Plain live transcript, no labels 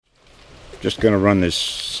Just going to run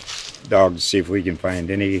this dog to see if we can find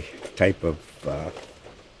any type of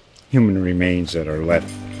human remains that are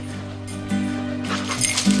left.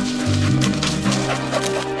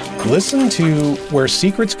 Listen to Where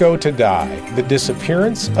Secrets Go to Die, The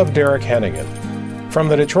Disappearance of Derek Hennigan. From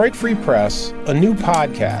the Detroit Free Press, a new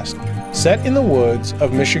podcast set in the woods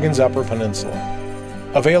of Michigan's Upper Peninsula.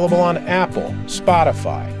 Available on Apple,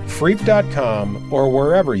 Spotify, Freep.com, or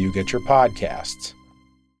wherever you get your podcasts.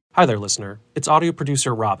 Hi there, listener. It's audio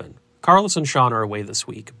producer Robin. Carlos and Sean are away this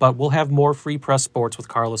week, but we'll have more Free Press Sports with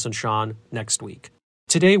Carlos and Sean next week.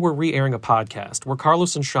 Today, we're re-airing a podcast where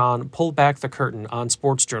Carlos and Sean pull back the curtain on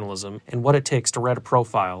sports journalism and what it takes to write a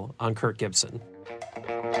profile on Kirk Gibson.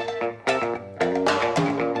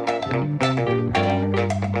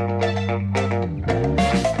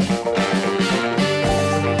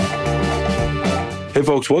 Hey,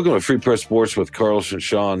 folks, welcome to Free Press Sports with Carlos and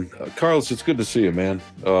Sean. Carlos, it's good to see you, man.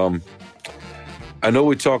 I know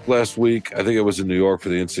we talked last week. I think it was in New York for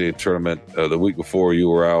the NCAA tournament. The week before, you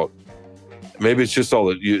were out. Maybe it's just all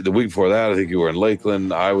the week before that, I think you were in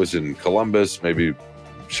Lakeland. I was in Columbus, maybe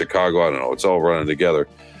Chicago. I don't know. It's all running together.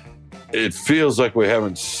 It feels like we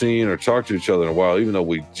haven't seen or talked to each other in a while, even though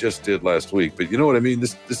we just did last week. But you know what I mean?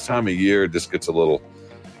 This time of year, this gets a little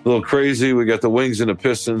crazy. We got the Wings and the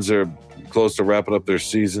Pistons. They're close to wrapping up their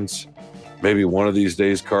seasons. Maybe one of these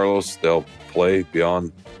days, Carlos, they'll play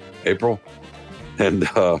beyond April. And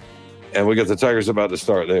we got the Tigers about to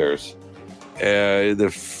start theirs.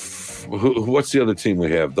 What's the other team we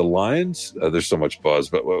have? The Lions? There's so much buzz,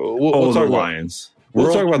 but we'll talk about Lions.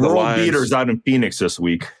 We'll talk about the Lions. Beaters out in Phoenix this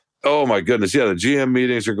week. Oh my goodness! Yeah, the GM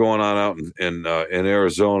meetings are going on out in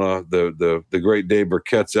Arizona. The great Dave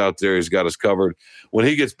Burkett's out there. He's got us covered. When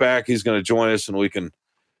he gets back, he's going to join us, and we can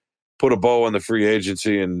put a bow on the free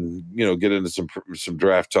agency and get into some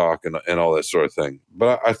draft talk and all that sort of thing.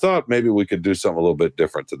 But I thought maybe we could do something a little bit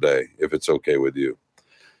different today, if it's okay with you.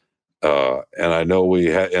 And I know we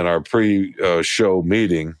had in our pre-show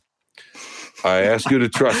meeting, I asked you to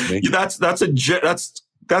trust me. That's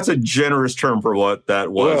a generous term for what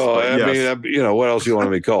that was. Well, yes. I mean, what else you want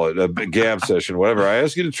me to call it? A gab session, whatever. I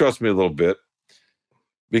asked you to trust me a little bit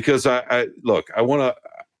because I want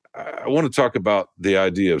to talk about the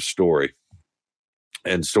idea of story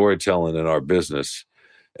and storytelling in our business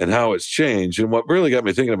and how it's changed. And what really got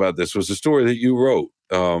me thinking about this was the story that you wrote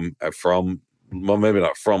maybe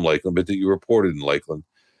not from Lakeland, but that you reported in Lakeland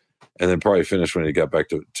and then probably finished when you got back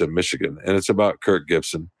to Michigan. And it's about Kirk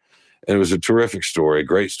Gibson. And it was a terrific story, a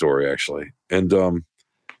great story, actually. And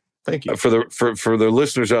thank you. For the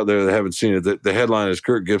listeners out there that haven't seen it, the headline is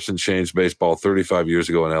Kirk Gibson changed baseball 35 years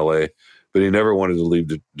ago in L.A., but he never wanted to leave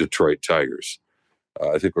the Detroit Tigers.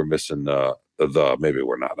 I think we're missing maybe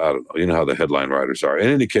we're not. I don't know. You know how the headline writers are. In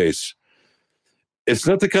any case, it's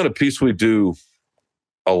not the kind of piece we do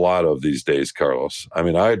a lot of these days, Carlos. I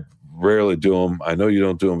mean, I rarely do them. I know you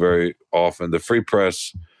don't do them very often. The Free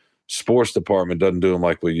Press sports department doesn't do them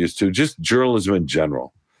like we used to, just journalism in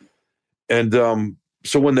general. And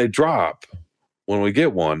so when they drop, when we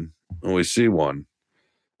get one, when we see one,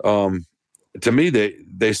 to me,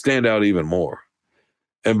 they stand out even more.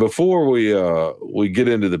 And before we get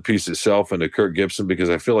into the piece itself and to Kirk Gibson, because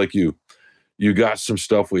I feel like you got some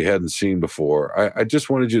stuff we hadn't seen before, I just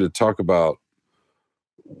wanted you to talk about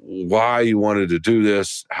why you wanted to do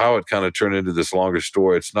this, how it kind of turned into this longer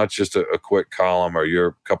story. It's not just a quick column or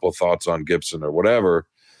your couple of thoughts on Gibson or whatever.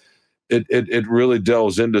 It really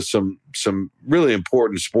delves into some really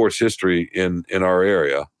important sports history in our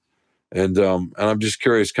area. And I'm just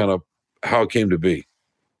curious kind of how it came to be.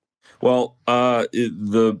 Well,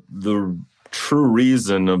 the true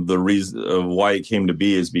reason of why it came to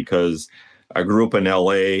be is because I grew up in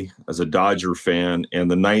L.A. as a Dodger fan,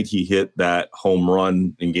 and the night he hit that home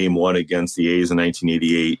run in Game 1 against the A's in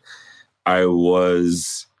 1988, I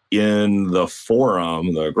was in the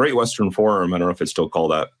Forum, the Great Western Forum, I don't know if it's still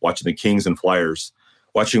called that, watching the Kings and Flyers,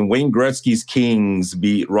 watching Wayne Gretzky's Kings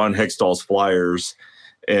beat Ron Hextall's Flyers,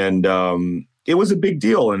 and it was a big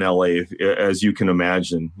deal in L.A., as you can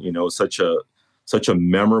imagine. Such a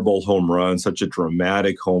memorable home run, such a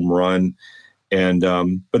dramatic home run. And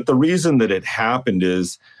but the reason that it happened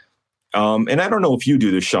is, and I don't know if you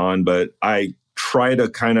do this, Sean, but I try to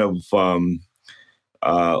kind of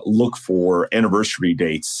look for anniversary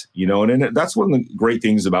dates, and that's one of the great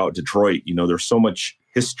things about Detroit. There's so much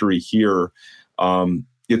history here.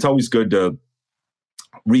 It's always good to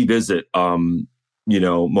revisit,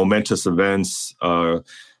 momentous events,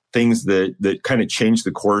 things that kind of change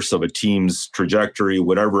the course of a team's trajectory,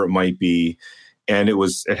 whatever it might be. And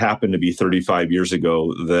it happened to be 35 years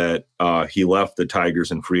ago that he left the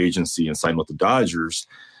Tigers in free agency and signed with the Dodgers.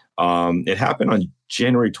 It happened on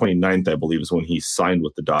January 29th, I believe, is when he signed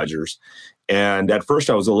with the Dodgers. And at first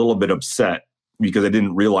I was a little bit upset because I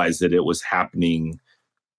didn't realize that it was happening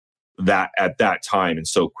that at that time and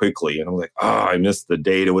so quickly. And I'm like, I missed the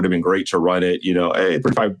date. It would have been great to run it, hey,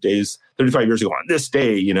 35 years ago on this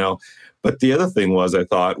day, But the other thing was, I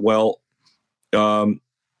thought, well,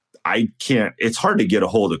 it's hard to get a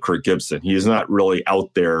hold of Kirk Gibson. He is not really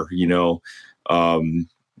out there,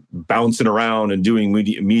 bouncing around and doing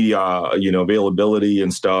media, availability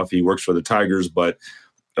and stuff. He works for the Tigers, but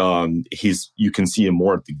you can see him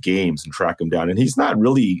more at the games and track him down. And he's not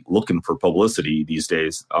really looking for publicity these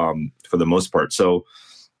days, for the most part. So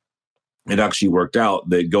it actually worked out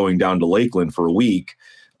that going down to Lakeland for a week,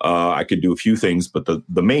 I could do a few things, but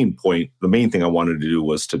the main thing I wanted to do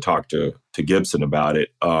was to talk to Gibson about it.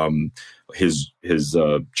 His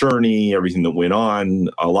journey, everything that went on.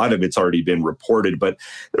 A lot of it's already been reported, but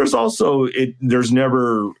there's also it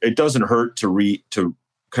doesn't hurt to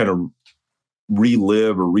kind of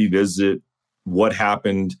relive or revisit what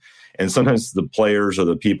happened. And sometimes the players or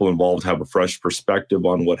the people involved have a fresh perspective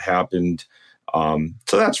on what happened. So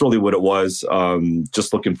that's really what it was.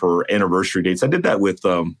 Just looking for anniversary dates. I did that with,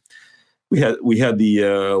 we had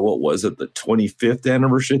the, what was it? The 25th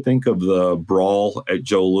anniversary, I think, of the brawl at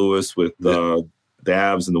Joe Louis with the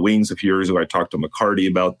Avs and the Wings a few years ago. I talked to McCarty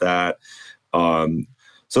about that.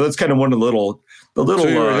 So that's kind of one of the little.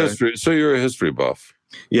 So you're a history buff.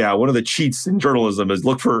 Yeah, one of the cheats in journalism is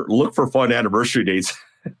look for fun anniversary dates,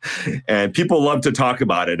 and people love to talk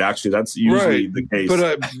about it. Actually, that's usually the case. But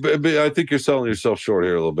I think you're selling yourself short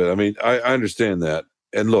here a little bit. I mean, I understand that.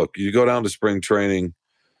 And look, you go down to spring training,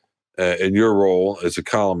 in your role as a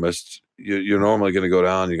columnist, you're normally going to go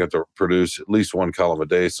down. You got to produce at least one column a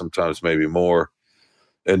day, sometimes maybe more.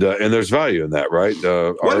 And there's value in that, right?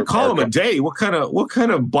 One column a day. What kind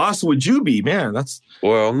of boss would you be, man?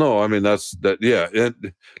 No. I mean, yeah.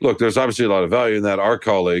 And look, there's obviously a lot of value in that. Our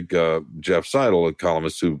colleague Jeff Seidel, a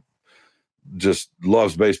columnist who just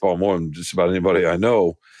loves baseball more than just about anybody I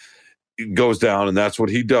know, goes down, and that's what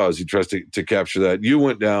he does. He tries to capture that. You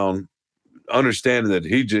went down, understanding that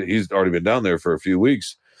he's already been down there for a few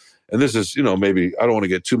weeks, and this is maybe I don't want to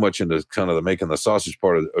get too much into kind of the making the sausage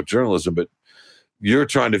part of journalism, but you're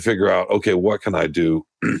trying to figure out, okay, what can I do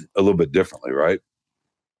a little bit differently, right?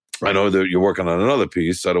 I know that you're working on another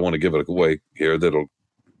piece. I don't want to give it away here. That'll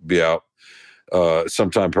be out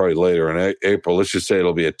sometime probably later in April. Let's just say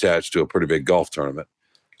it'll be attached to a pretty big golf tournament,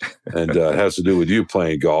 and it has to do with you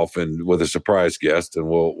playing golf and with a surprise guest. And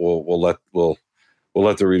we'll let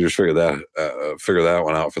the readers figure that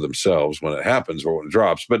one out for themselves when it happens or when it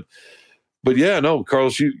drops. But yeah, no,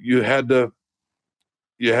 Carlos, you had to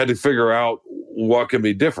figure out what can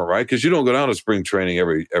be different, right? Because you don't go down to spring training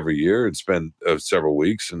every year and spend several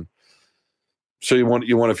weeks, and so you want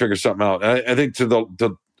to figure something out. And I think to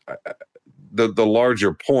the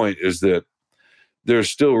larger point is that there's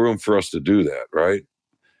still room for us to do that, right?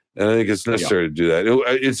 And I think it's necessary to do that.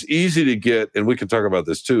 It's easy to get, and we can talk about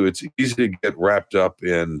this too. It's easy to get wrapped up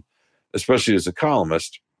in, especially as a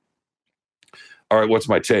columnist. All right, what's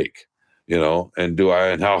my take?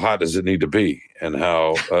 And how hot does it need to be, and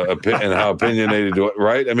how opinionated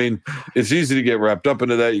right? I mean, it's easy to get wrapped up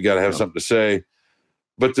into that. You got to have something to say,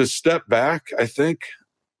 but to step back, I think,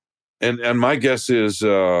 and my guess is, I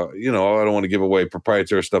don't want to give away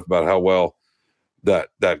proprietary stuff about how well that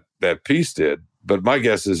piece did, but my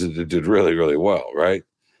guess is it did really, really well, right?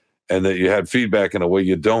 And that you had feedback in a way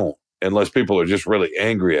you don't, unless people are just really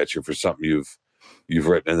angry at you for something you've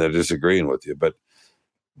written and they're disagreeing with you, but.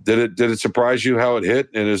 Did it surprise you how it hit?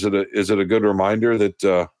 And is it a good reminder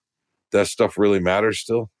that that stuff really matters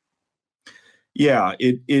still? Yeah,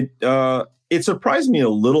 it surprised me a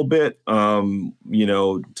little bit. To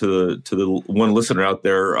the one listener out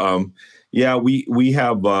there, we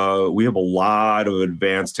have a lot of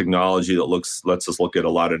advanced technology that lets us look at a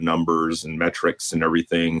lot of numbers and metrics and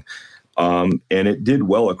everything, and it did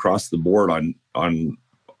well across the board on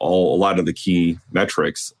a lot of the key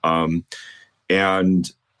metrics,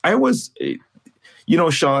 and. I was,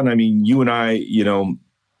 Sean, I mean, you and I,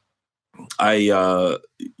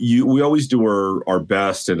 we always do our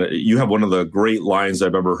best. And you have one of the great lines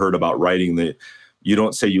I've ever heard about writing, that you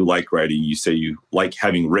don't say you like writing, you say you like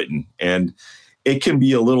having written. And it can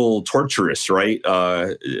be a little torturous, right?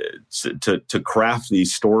 To craft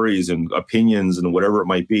these stories and opinions and whatever it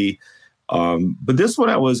might be. But this one,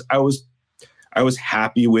 I was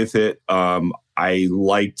happy with it. I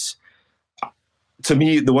liked. To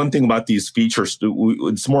me, the one thing about these features,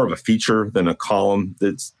 it's more of a feature than a column.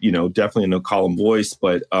 That's definitely in a column voice,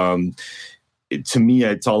 but to me,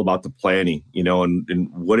 it's all about the planning,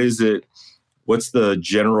 and what is it what's the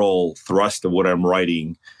general thrust of what I'm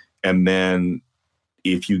writing, and then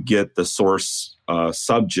if you get the source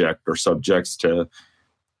subject or subjects to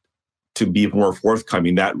be more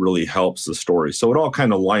forthcoming, that really helps the story. So it all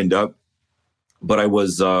kind of lined up. But I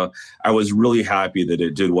was really happy that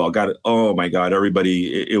it did well. Got it. Oh my God,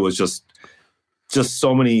 everybody! It was just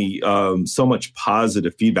so much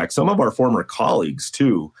positive feedback. Some of our former colleagues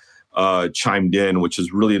too chimed in, which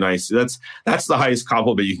is really nice. That's the highest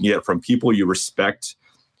compliment you can get from people you respect,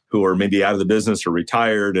 who are maybe out of the business or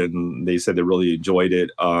retired, and they said they really enjoyed it.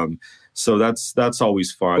 So that's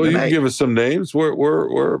always fun. Well, you can give us some names.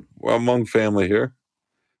 We're among family here.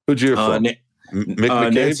 Who'd you hear from?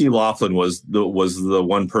 Nancy Laughlin was the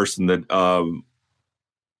one person that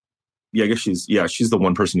I guess she's the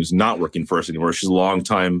one person who's not working for us anymore. She's a long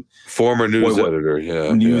time former news editor.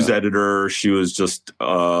 Editor. She was just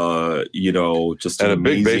just and a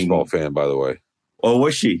big baseball fan, by the way. Oh,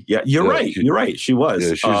 was she? Yeah, you're right. You're right. She was.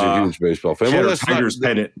 Yeah, she was a huge baseball fan. Well, that's Tigers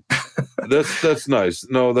pennant. That's nice.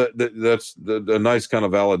 No, that's the nice kind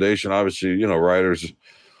of validation. Obviously, writers.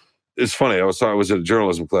 It's funny. I was at a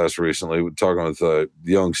journalism class recently, talking with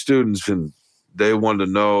young students, and they wanted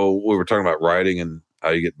to know. We were talking about writing and how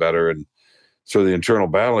you get better, and so the internal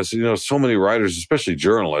battle. I said, so many writers, especially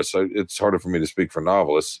journalists. It's harder for me to speak for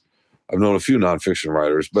novelists. I've known a few nonfiction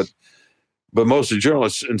writers, but mostly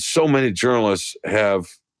journalists, and so many journalists have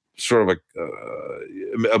sort of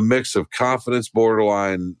a mix of confidence,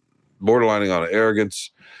 borderlining on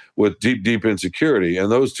arrogance, with deep insecurity,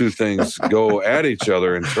 and those two things go at each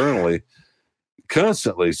other internally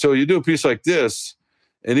constantly. So you do a piece like this,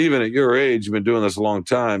 and even at your age, you've been doing this a long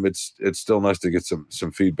time. It's still nice to get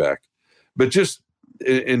some feedback, but just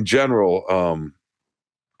in general,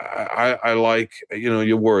 I like,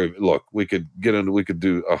 you worry. Look, we could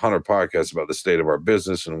do 100 podcasts about the state of our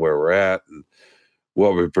business and where we're at and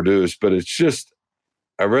what we produce, but it's just,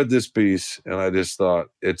 I read this piece and I just thought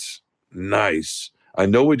it's nice. I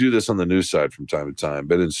know we do this on the news side from time to time,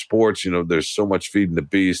 but in sports, there's so much feeding the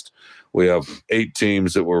beast. We have 8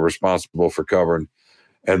 teams that we're responsible for covering,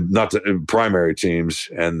 and not the primary teams,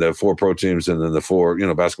 and the 4 pro teams, and then the 4,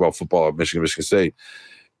 basketball, football, Michigan State,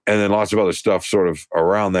 and then lots of other stuff sort of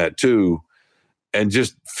around that too. And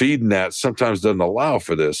just feeding that sometimes doesn't allow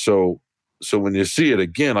for this. So when you see it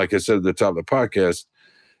again, like I said at the top of the podcast,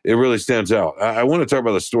 it really stands out. I want to talk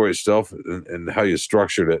about the story itself and how you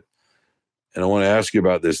structured it. And I want to ask you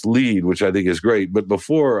about this lead, which I think is great. But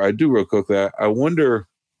before I do real quickly, I wonder,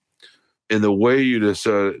 in the way you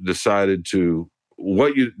decided to,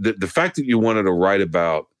 the fact that you wanted to write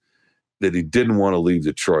about that he didn't want to leave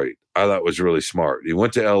Detroit, I thought was really smart. He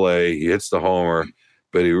went to L.A., he hits the homer,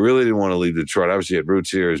 but he really didn't want to leave Detroit. Obviously, he had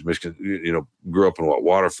roots here. He's Michigan, grew up in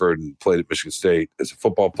Waterford and played at Michigan State as a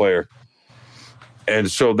football player.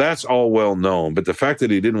 And so that's all well known. But the fact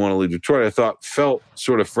that he didn't want to leave Detroit, I thought felt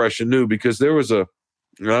sort of fresh and new, because there was I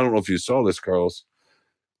don't know if you saw this, Carlos,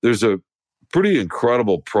 there's a pretty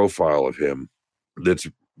incredible profile of him that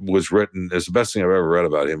was written. It's the best thing I've ever read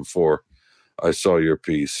about him before I saw your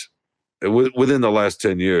piece. Within the last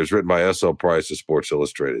 10 years, written by S.L. Price of Sports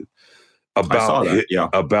Illustrated,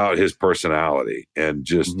 about his personality and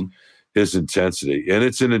just his intensity. And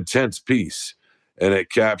it's an intense piece, and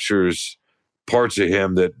it captures parts of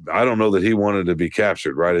him that I don't know that he wanted to be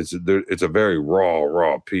captured, right? It's a very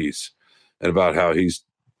raw piece, and about how he's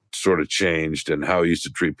sort of changed and how he used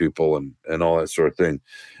to treat people and all that sort of thing.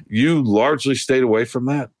 You largely stayed away from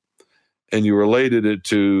that, and you related it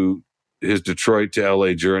to his Detroit to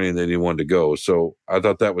LA journey, and then he wanted to go. So I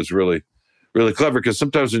thought that was really, really clever, because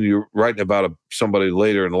sometimes when you're writing about somebody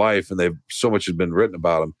later in life and so much has been written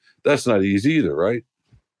about them, that's not easy either, right?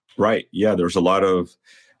 Right. Yeah. There's a lot of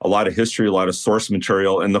history, a lot of source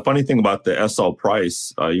material. And the funny thing about the S.L.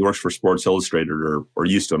 Price, he works for Sports Illustrated or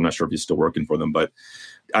used to, I'm not sure if he's still working for them, but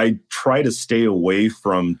I try to stay away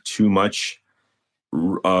from too much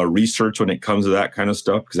research when it comes to that kind of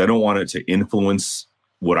stuff, because I don't want it to influence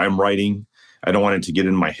what I'm writing. I don't want it to get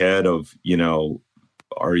in my head of,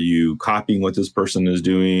 are you copying what this person is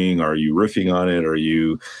doing? Are you riffing on it? Are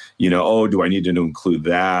you, do I need to include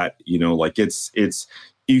that? It's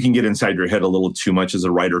you can get inside your head a little too much as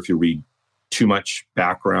a writer if you read too much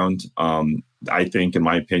background, I think, in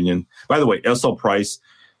my opinion. By the way, S.L. Price,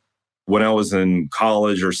 when I was in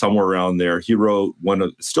college or somewhere around there, he wrote one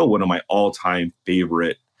of my all-time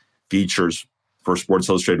favorite features for Sports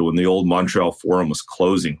Illustrated when the old Montreal Forum was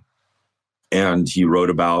closing. And he wrote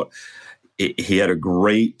about, he had a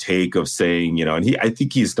great take of saying, and I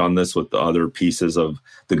think he's done this with the other pieces of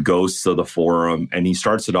the ghosts of the Forum. And he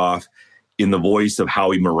starts it off in the voice of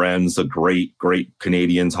Howie Morenz, a great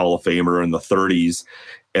Canadians Hall of Famer in the 30s.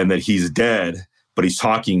 and that he's dead, but he's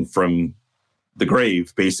talking from the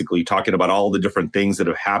grave, basically talking about all the different things that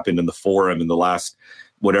have happened in the forum in the last,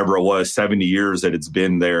 whatever it was, 70 years that it's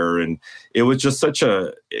been there. And it was just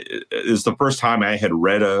it was the first time I had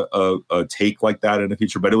read a take like that in a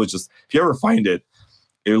feature, but it was just, if you ever find it,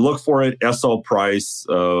 look for it. S.L. Price,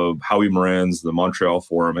 Howie Moran's, the Montreal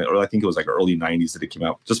Forum, or I think it was like early 90s that it came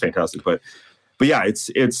out. Just fantastic. But yeah, it's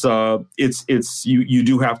you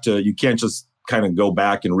do have to, you can't just kind of go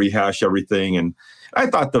back and rehash everything. And I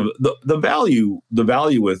thought the value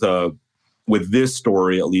with this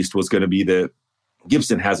story at least was going to be that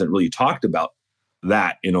Gibson hasn't really talked about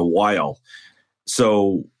that in a while.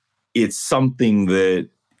 So it's something that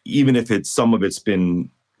even if some of it's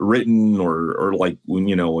been written or like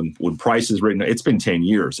when Price is written, it's been 10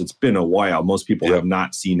 years. It's been a while. Most people have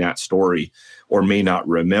not seen that story or may not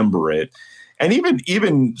remember it. And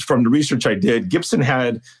even from the research I did, Gibson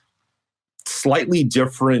had slightly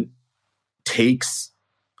different takes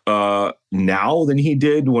now than he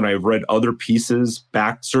did when I've read other pieces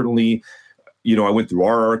back. Certainly, I went through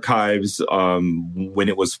our archives when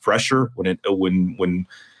it was fresher, when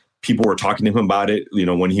people were talking to him about it,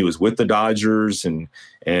 when he was with the Dodgers and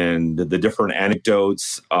the different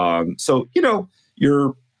anecdotes. So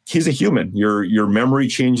he's a human. Your memory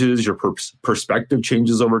changes, your perspective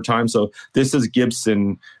changes over time. So this is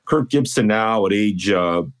Kirk Gibson now at age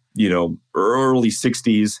early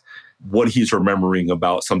 60s, what he's remembering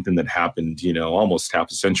about something that happened, almost half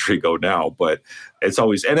a century ago now. But it's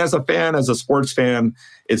always, and as a sports fan,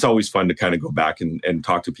 it's always fun to kind of go back and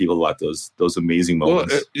talk to people about those amazing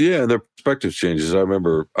moments. Well, and their perspective changes. I don't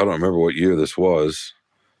remember what year this was.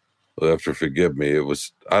 You'll have to forgive me. It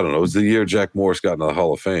was the year Jack Morris got into the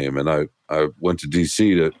Hall of Fame. And I went to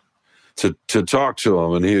DC to talk to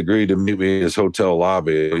him, and he agreed to meet me in his hotel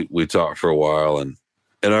lobby. We talked for a while, and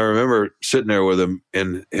I remember sitting there with him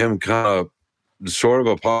and him kind of sort of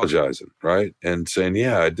apologizing, right? And saying,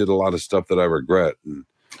 yeah, I did a lot of stuff that I regret. And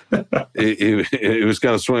he was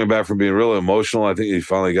kind of swinging back from being really emotional. I think he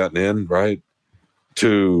finally gotten in, right,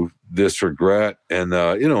 to this regret. And,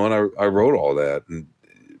 and I wrote all that. And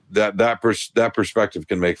that perspective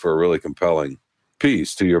can make for a really compelling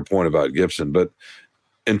piece, to your point about Gibson. But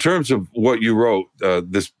in terms of what you wrote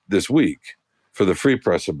this week, for the Free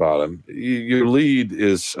Press about him, your lead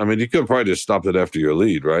is, you could probably just stopped it after your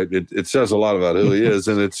lead, right? It says a lot about who he is,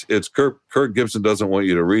 and it's Kirk Gibson doesn't want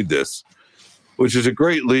you to read this, which is a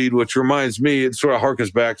great lead, which reminds me, it sort of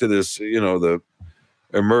harkens back to this, the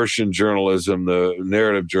immersion journalism, the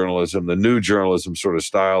narrative journalism, the new journalism sort of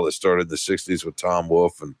style that started in the 60s with Tom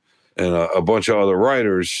Wolfe and a bunch of other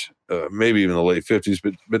writers, maybe even the late 50s,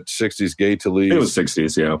 but 60s, Gay Talese. It was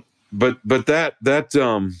 60s, yeah. But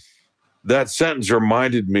that sentence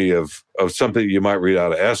reminded me of something you might read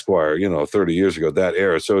out of Esquire, 30 years ago, that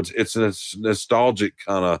era. So it's a nostalgic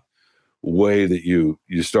kind of way that you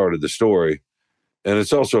started the story. And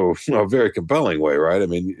it's also a very compelling way, right?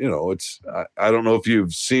 I don't know if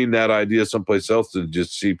you've seen that idea someplace else that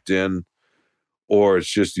just seeped in, or it's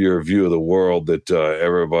just your view of the world that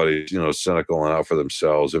everybody's, cynical and out for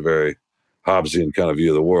themselves, a very Hobbesian kind of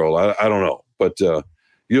view of the world. I don't know. But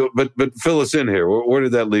but fill us in here. Where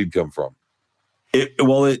did that lead come from? It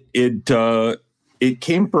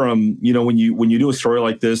came from, when you do a story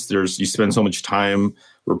like this, you spend so much time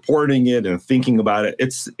reporting it and thinking about it.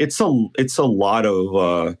 It's a lot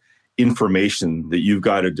of information that you've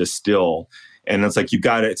got to distill, and it's like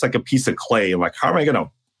it's like a piece of clay. And like, how am I going to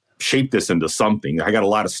shape this into something? I got a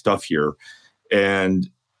lot of stuff here, and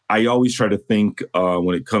I always try to think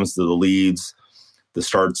when it comes to the leads, the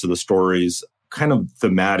starts of the stories, kind of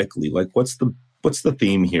thematically, like what's the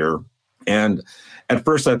theme here? And at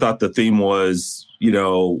first I thought the theme was,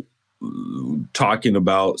 talking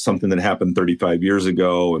about something that happened 35 years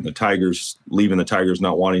ago and the Tigers leaving, the Tigers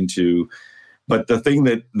not wanting to. But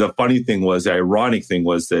the funny thing was, the ironic thing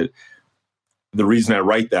was that the reason I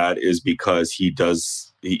write that is because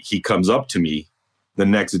he comes up to me the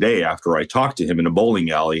next day after I talked to him in a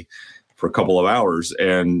bowling alley for a couple of hours.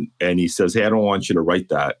 And he says, hey, I don't want you to write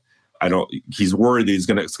that. He's worried that it's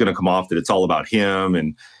going to come off that it's all about him,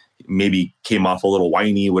 and maybe came off a little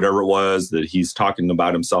whiny, whatever it was, that he's talking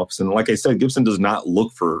about himself. And like I said, Gibson does not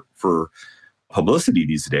look for publicity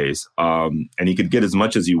these days. And he could get as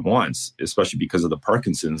much as he wants, especially because of the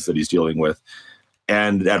Parkinson's that he's dealing with.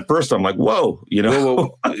 And at first I'm like, whoa,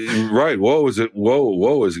 Whoa, right. Whoa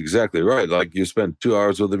is exactly right. Like, you spend 2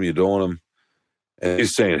 hours with him, you don't want him, and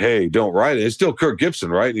he's saying, hey, don't write it. It's still Kirk Gibson,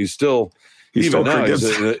 right? And he's still now,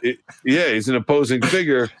 he's an opposing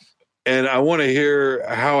figure. And I want to hear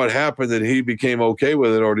how it happened that he became okay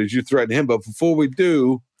with it, or did you threaten him? But before we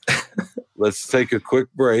do, let's take a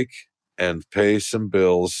quick break and pay some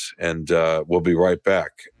bills, and we'll be right back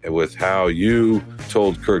with how you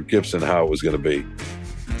told Kirk Gibson how it was going to be.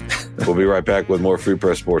 We'll be right back with more Free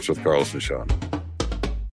Press Sports with Carlos and Sean.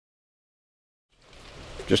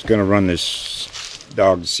 Just going to run this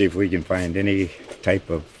dog to see if we can find any type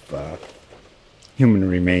of human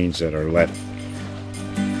remains that are left.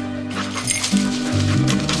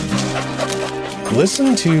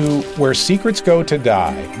 Listen to Where Secrets Go to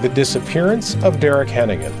Die, The Disappearance of Derek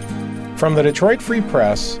Hennigan. From the Detroit Free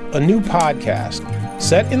Press, a new podcast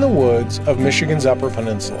set in the woods of Michigan's Upper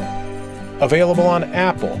Peninsula. Available on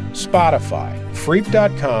Apple, Spotify,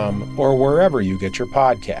 Freep.com, or wherever you get your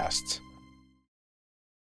podcasts.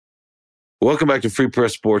 Welcome back to Free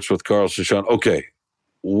Press Sports with Carlos and Sean. Okay,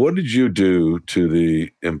 what did you do to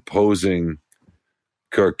the imposing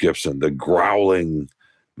Kirk Gibson, the growling,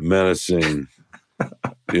 menacing,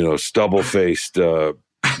 stubble-faced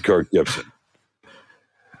Kirk Gibson,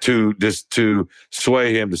 to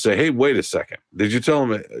sway him to say, hey, wait a second. Did you tell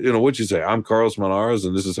him, what'd you say? I'm Carlos Monarez,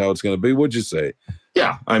 and this is how it's going to be. What'd you say?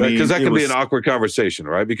 Yeah, I mean, because that can be an awkward conversation,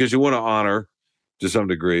 right? Because you want to honor to some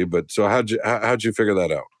degree, but so how'd you figure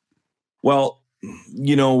that out? Well,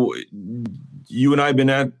 you and I have been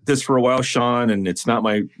at this for a while, Sean, and it's not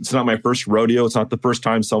my first rodeo. It's not the first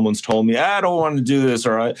time someone's told me, I don't want to do this,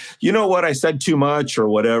 or I said too much or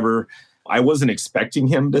whatever. I wasn't expecting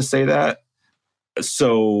him to say that.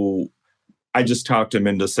 So I just talked him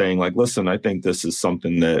into saying, like, listen, I think this is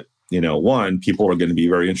something that, one, people are going to be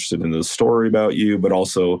very interested in the story about you, but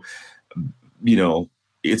also,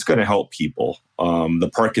 it's going to help people.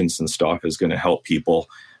 The Parkinson's stuff is going to help people.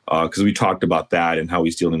 Because we talked about that and how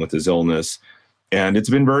he's dealing with his illness. And it's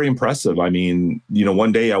been very impressive. I mean,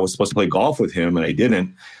 one day I was supposed to play golf with him and I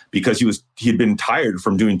didn't because he'd been tired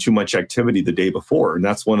from doing too much activity the day before. And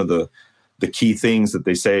that's one of the key things that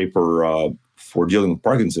they say for dealing with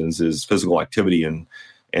Parkinson's is physical activity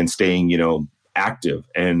and staying, active.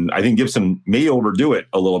 And I think Gibson may overdo it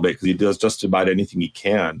a little bit because he does just about anything he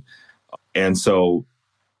can. And so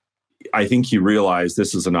I think he realized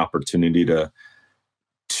this is an opportunity to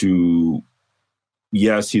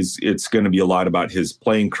yes, it's going to be a lot about his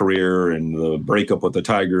playing career and the breakup with the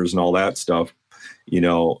Tigers and all that stuff,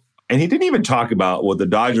 and he didn't even talk about with the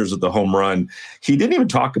Dodgers with the home run. He didn't even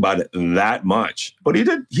talk about it that much, but he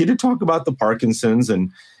did talk about the Parkinson's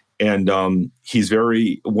and he's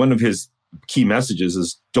one of his key messages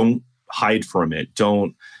is don't hide from it.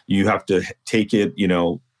 You have to take it,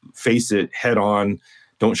 face it head on,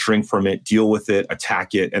 don't shrink from it, deal with it,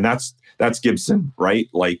 attack it. And that's Gibson, right?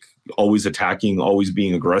 Like always attacking, always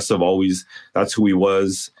being aggressive, that's who he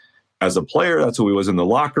was as a player. That's who he was in the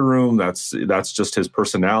locker room. That's just his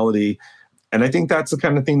personality. And I think that's the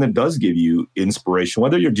kind of thing that does give you inspiration,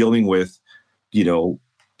 whether you're dealing with,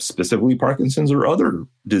 specifically Parkinson's or other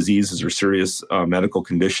diseases or serious medical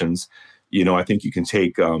conditions. I think you can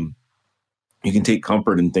take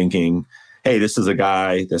comfort in thinking, hey, this is a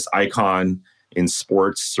guy, this icon in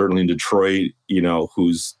sports, certainly in Detroit,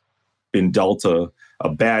 who's been dealt a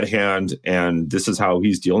bad hand, and this is how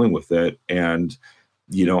he's dealing with it. And,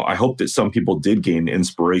 I hope that some people did gain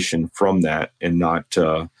inspiration from that and not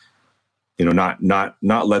let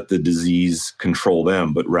the disease control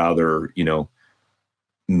them, but rather,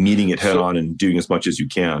 meeting it head on and doing as much as you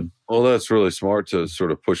can. Well, that's really smart to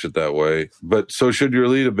sort of push it that way. But so should your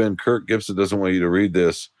lead have been Kirk Gibson doesn't want you to read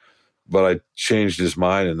this, but I changed his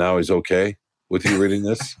mind and now he's okay with you reading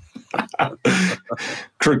this?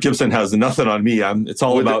 Kirk Gibson has nothing on me. It's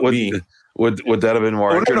all about me. Would that have been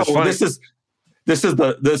more accurate? No, this is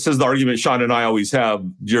the argument Sean and I always have,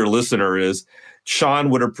 dear listener, is Sean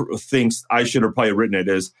thinks I should have probably written it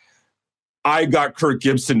as I got Kirk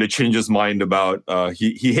Gibson to change his mind about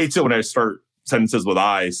he hates it when I start sentences with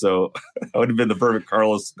I, so that would have been the perfect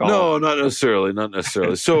Carlos call. No, not necessarily.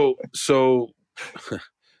 So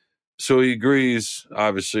he agrees,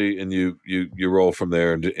 obviously, and you roll from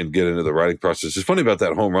there and get into the writing process. It's funny about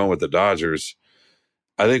that home run with the Dodgers.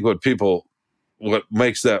 I think what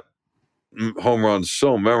makes that home run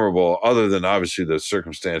so memorable, other than obviously the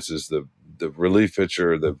circumstances, the relief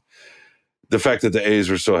pitcher, the fact that the A's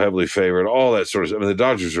were so heavily favored, all that sort of stuff. I mean, the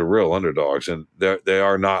Dodgers are real underdogs, and they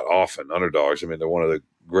are not often underdogs. I mean, they're one of the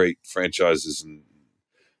great franchises in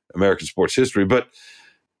American sports history, but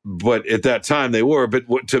at that time they were. But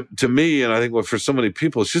to me, and I think for so many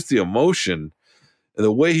people, it's just the emotion and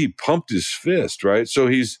the way he pumped his fist, right? So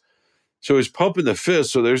he's pumping the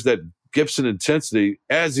fist. So there's that Gibson intensity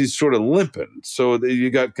as he's sort of limping. So you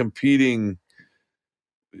got competing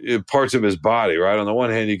parts of his body, right? On the one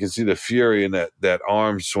hand, you can see the fury in that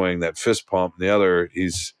arm swing, that fist pump. And the other,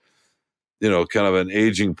 he's kind of an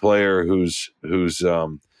aging player who's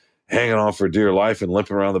hanging on for dear life and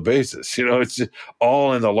limping around the bases. It's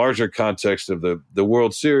all in the larger context of the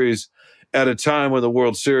World Series at a time when the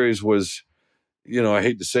World Series was, I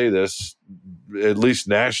hate to say this, at least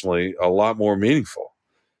nationally, a lot more meaningful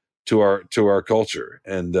to our culture.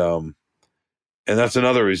 And that's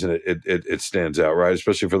another reason it stands out, right?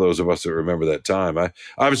 Especially for those of us that remember that time.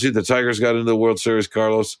 Obviously, the Tigers got into the World Series,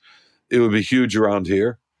 Carlos. It would be huge around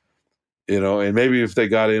here, and maybe if they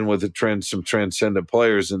got in with some transcendent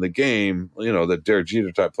players in the game, the Derek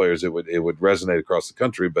Jeter type players, it would resonate across the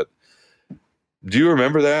country. But do you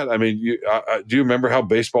remember that? I mean, do you remember how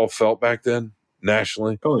baseball felt back then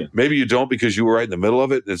nationally? Oh, yeah. Maybe you don't because you were right in the middle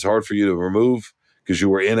of it. And it's hard for you to remove because you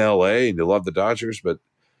were in LA and you love the Dodgers, but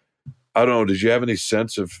I don't know. Did you have any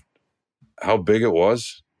sense of how big it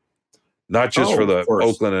was? Not just for the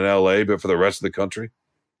Oakland and LA, but for the rest of the country?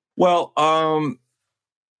 Well,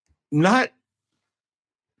 not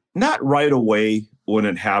right away when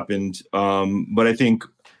it happened. But I think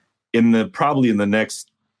probably in the next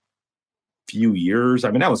few years,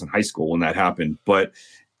 I mean, I was in high school when that happened, but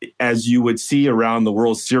as you would see around the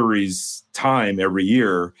World Series time every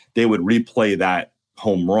year, they would replay that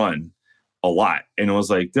home run a lot. And it was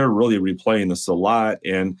like, they're really replaying this a lot.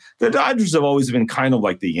 And the Dodgers have always been kind of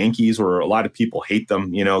like the Yankees, where a lot of people hate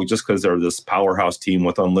them, just because they're this powerhouse team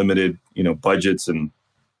with unlimited, budgets. And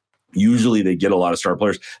usually they get a lot of star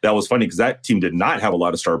players. That was funny because that team did not have a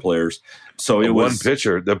lot of star players. So it was one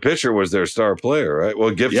pitcher. The pitcher was their star player, right? Well,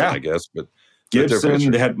 Gibson, yeah. I guess, but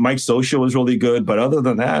Gibson, they had Mike Scioscia was really good. But other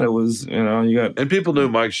than that, it was, you got. And people knew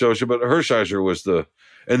Mike Scioscia, but Hershiser was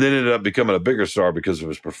and then ended up becoming a bigger star because of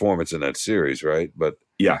his performance in that series, right? But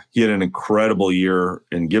yeah, he had an incredible year,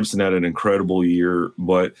 and Gibson had an incredible year,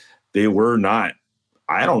 but they were not.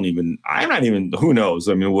 I'm not even. Who knows?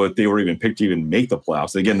 I mean, what they were even picked to even make the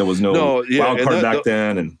playoffs. Again, there was no wild card back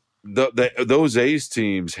then, and those A's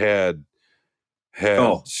teams had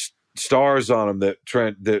stars on them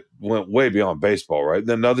that went way beyond baseball, right?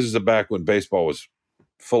 Then this is back when baseball was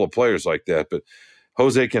full of players like that, but.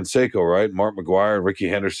 Jose Canseco, right? Mark McGwire, Ricky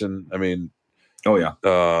Henderson. I mean, oh yeah,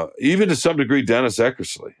 even to some degree, Dennis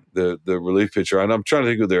Eckersley, the relief pitcher. And I'm trying to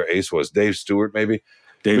think who their ace was. Dave Stewart, maybe.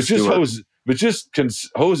 Jose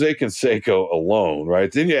Canseco alone, right?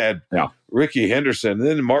 Then you add Ricky Henderson, and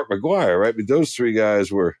then Mark McGwire, right? But those three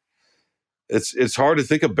guys were. It's hard to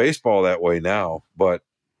think of baseball that way now, but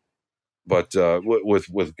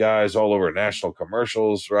with guys all over national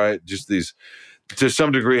commercials, right? Just these. To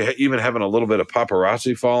some degree, even having a little bit of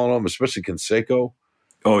paparazzi following him, especially Canseco.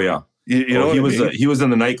 Oh yeah, he was in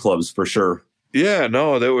the nightclubs for sure. Yeah,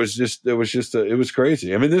 no, it was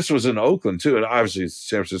crazy. I mean, this was in Oakland too, and obviously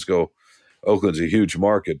San Francisco, Oakland's a huge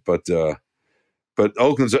market, but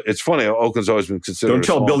Oakland's. It's funny. Oakland's always been considered. Don't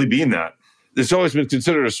tell Billy Bean that. It's always been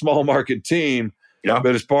considered a small market team. Yeah,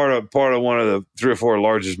 but it's part of one of the 3 or 4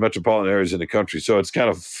 largest metropolitan areas in the country. So it's kind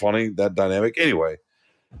of funny, that dynamic. Anyway.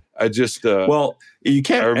 I just you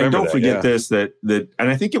can't and don't forget this that and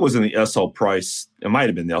I think it was in the SL Price. It might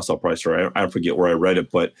have been the SL Price, or I forget where I read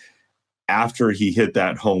it. But after he hit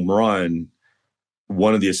that home run,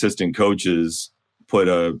 one of the assistant coaches put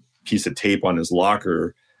a piece of tape on his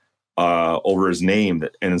locker over his name,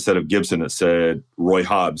 and instead of Gibson, it said Roy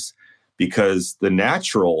Hobbs, because The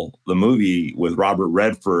Natural, the movie with Robert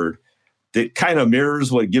Redford, that kind of mirrors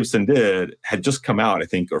what Gibson did, had just come out, I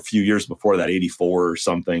think, a few years before that, 84 or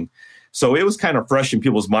something. So it was kind of fresh in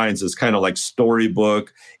people's minds as kind of like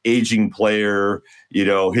storybook, aging player,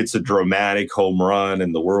 hits a dramatic home run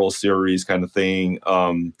in the World Series kind of thing.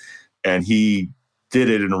 And he did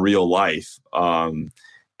it in real life. And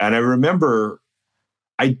I remember,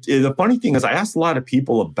 the funny thing is I asked a lot of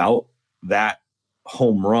people about that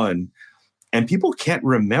home run, and people can't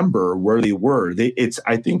remember where they were.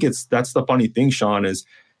 I think that's the funny thing, Sean, is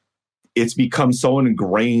it's become so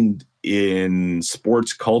ingrained in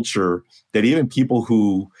sports culture that even people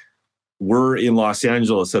who were in Los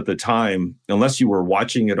Angeles at the time, unless you were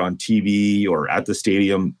watching it on TV or at the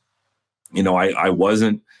stadium, I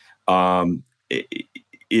wasn't.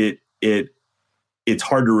 It's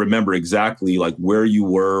hard to remember exactly like where you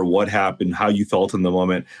were, what happened, how you felt in the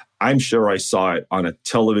moment. I'm sure I saw it on a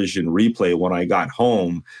television replay when I got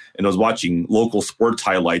home and I was watching local sports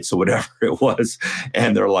highlights or whatever it was.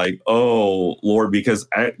 And they're like, oh, Lord, because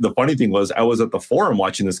the funny thing was I was at the Forum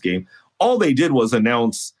watching this game. All they did was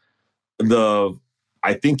announce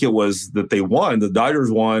I think it was that they won, the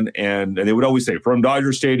Dodgers won, and they would always say from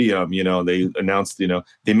Dodger Stadium, they announced,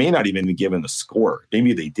 they may not even be given the score.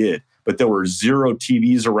 Maybe they did, but there were 0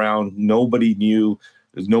 TVs around. Nobody knew.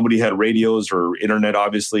 Nobody had radios or internet,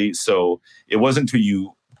 obviously. So it wasn't until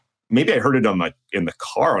you maybe I heard it in the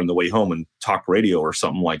car on the way home and talk radio or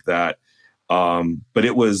something like that. But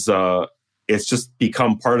it's just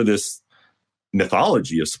become part of this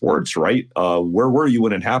mythology of sports, right? Where were you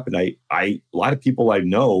when it happened? A lot of people I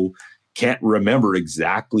know can't remember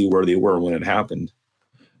exactly where they were when it happened.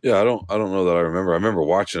 Yeah, I don't know that I remember. I remember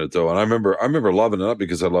watching it though, and I remember loving it, not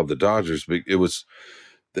because I loved the Dodgers, but it was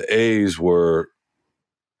the A's were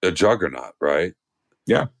a juggernaut, right?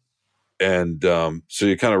 Yeah. And so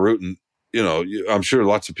you're kind of rooting, I'm sure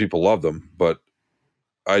lots of people love them, but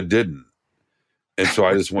I didn't. And so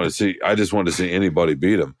I just wanted to see anybody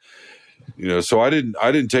beat them. So I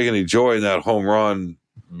didn't take any joy in that home run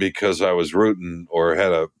because I was rooting or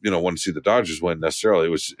had wanted to see the Dodgers win necessarily.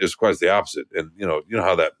 It was quite the opposite. And you know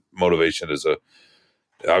how that motivation is.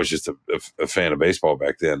 I was just a fan of baseball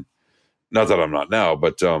back then. Not that I'm not now,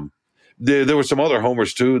 but there were some other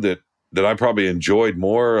homers too that I probably enjoyed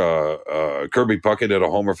more. Kirby Puckett had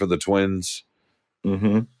a homer for the Twins.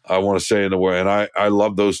 Mm-hmm. I want to say in the way, and I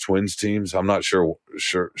love those Twins teams. I'm not sure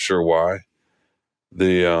why.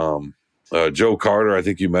 The Joe Carter, I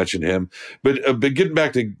think you mentioned him, but getting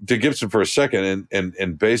back to Gibson for a second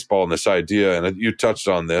and baseball and this idea, and you touched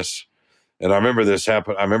on this, and I remember this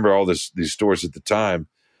happened. I remember all these stories at the time.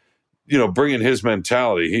 Bringing his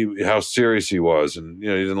mentality, how serious he was, and he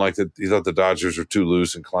didn't like that. He thought the Dodgers were too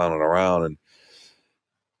loose and clowning around, and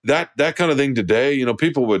that kind of thing today.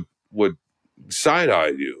 People would side eye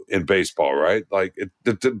you in baseball, right? Like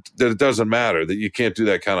it doesn't matter that you can't do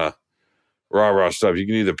that kind of rah stuff. You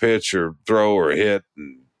can either pitch or throw or hit,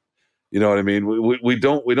 and you know what I mean. We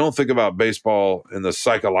don't think about baseball in the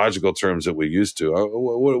psychological terms that we used to.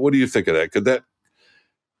 What do you think of that?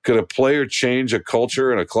 Could a player change a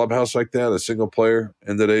culture in a clubhouse like that? A single player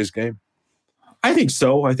in today's game? I think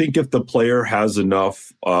so. I think if the player has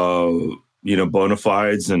enough, bona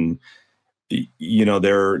fides, and they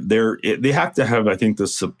have to have, I think, the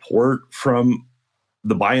support from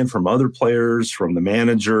the buy-in from other players, from the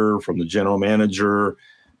manager, from the general manager.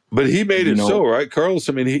 But he made it so, right, Carlos?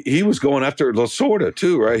 I mean, he was going after Lasorda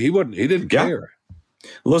too, right? He didn't care.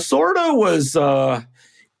 Lasorda was Tommy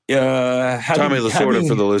Lasorda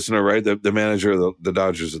for the listener, right? The manager of the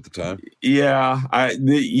Dodgers at the time. Yeah,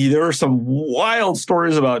 there were some wild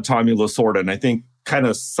stories about Tommy Lasorda, and I think kind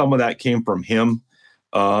of some of that came from him.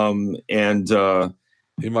 He might as well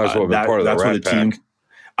have been part of the Rat Pack. Team.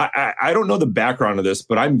 I don't know the background of this,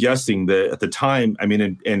 but I'm guessing that at the time, I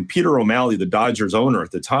mean, and Peter O'Malley, the Dodgers owner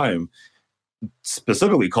at the time,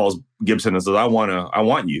 specifically calls Gibson and says, "I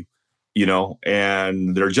want you."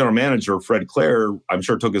 And their general manager, Fred Clare, I'm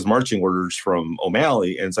sure took his marching orders from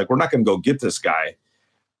O'Malley. And it's like, we're not going to go get this guy,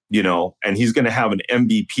 and he's going to have an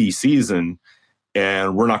MVP season,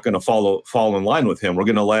 and we're not going to fall in line with him. We're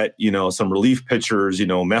going to let, some relief pitchers,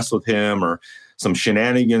 mess with him, or some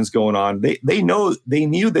shenanigans going on. They knew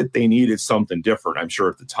that they needed something different, I'm sure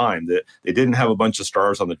at the time, that they didn't have a bunch of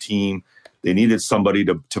stars on the team. They needed somebody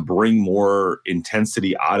to bring more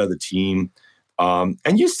intensity out of the team.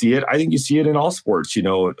 And you see it. I think you see it in all sports.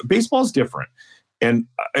 Baseball is different. And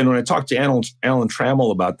when I talked to Alan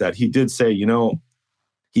Trammell about that, he did say,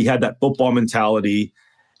 he had that football mentality.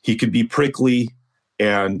 He could be prickly.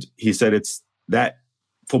 And he said it's that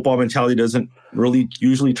football mentality doesn't really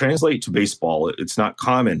usually translate to baseball. It's not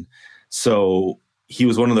common. So he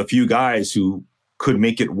was one of the few guys who could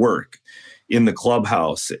make it work in the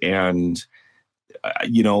clubhouse. And,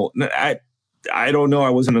 I don't know. I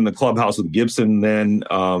wasn't in the clubhouse with Gibson then.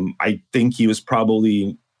 I think he was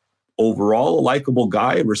probably overall a likable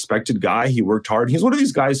guy, a respected guy. He worked hard. He's one of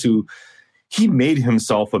these guys who he made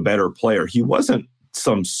himself a better player. He wasn't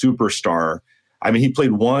some superstar. I mean, he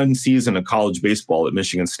played one season of college baseball at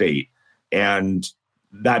Michigan State, and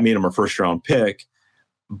that made him a first-round pick.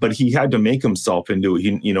 But he had to make himself into it.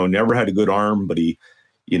 He, never had a good arm, but he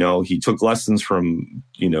took lessons from,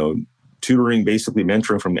 tutoring, basically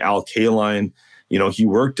mentoring from Al Kaline. He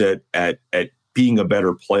worked at being a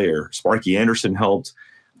better player. Sparky Anderson helped.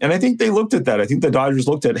 And I think they looked at that. I think the Dodgers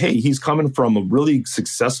looked at, hey, he's coming from a really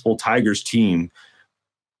successful Tigers team.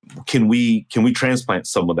 Can we transplant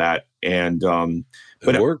some of that? And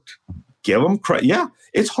but it worked. Give him credit. Yeah,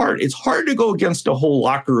 it's hard. It's hard to go against a whole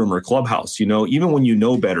locker room or clubhouse, even when you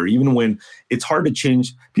know better, even when it's hard to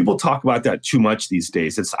change. People talk about that too much these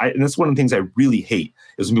days. And that's one of the things I really hate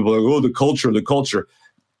is when people are like, oh, the culture.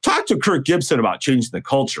 Talk to Kirk Gibson about changing the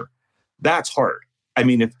culture. That's hard. I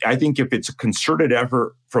mean, I think if it's a concerted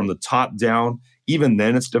effort from the top down, even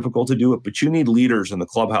then it's difficult to do it. But you need leaders in the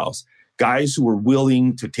clubhouse, guys who are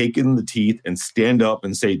willing to take it in the teeth and stand up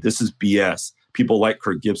and say, this is BS. People like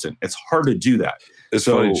Kirk Gibson. It's hard to do that. It's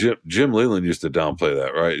funny. Jim Leland used to downplay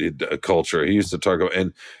that, right? Culture. He used to talk about,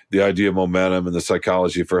 and the idea of momentum and the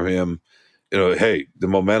psychology for him. Hey, the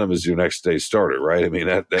momentum is your next day's starter, right? I mean,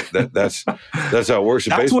 that's how it works in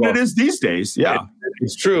that's baseball. What it is these days. Yeah,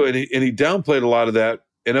 it's true. And he downplayed a lot of that.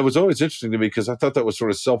 And it was always interesting to me because I thought that was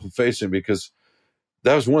sort of self-effacing because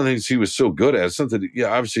that was one of the things he was so good at. Something,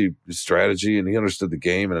 obviously strategy, and he understood the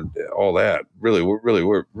game and all that really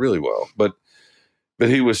well. But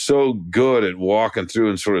he was so good at walking through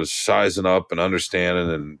and sort of sizing up and understanding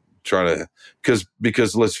and trying to,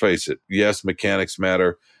 because let's face it, yes, mechanics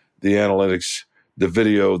matter, the analytics, the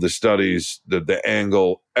video, the studies, the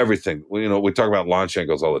angle, everything. We talk about launch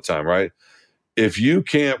angles all the time, right? If you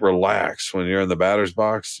can't relax when you're in the batter's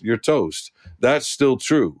box, you're toast. That's still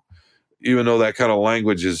true, even though that kind of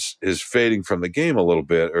language is fading from the game a little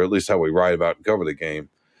bit, or at least how we write about and cover the game.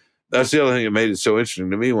 That's the other thing that made it so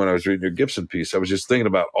interesting to me when I was reading your Gibson piece. I was just thinking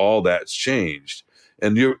about all that's changed.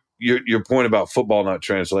 And your point about football not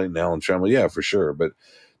translating to Alan Trammell, yeah, for sure. But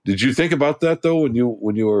did you think about that, though, when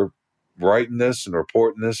you were writing this and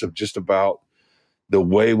reporting this, of just about the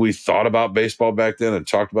way we thought about baseball back then and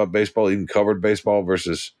talked about baseball, even covered baseball,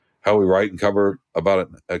 versus how we write and cover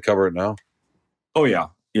it now? Oh, yeah.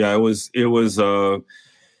 Yeah, it was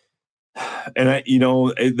and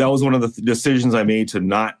that was one of the decisions I made to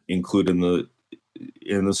not include in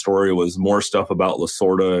the story, was more stuff about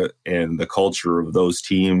Lasorda and the culture of those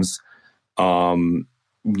teams. A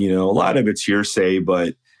lot of it's hearsay,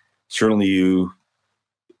 but certainly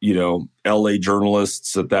LA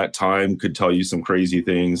journalists at that time could tell you some crazy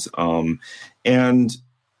things. And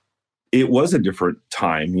it was a different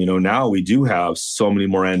time. Now we do have so many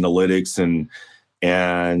more analytics and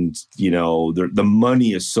the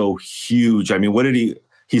money is so huge. I mean, what did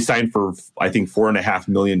he signed for, I think, $4.5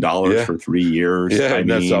 million for 3 years. Yeah,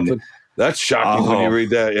 that's something. That's shocking when you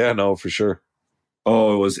read that. Yeah, no, for sure.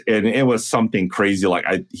 Oh, it was something crazy. Like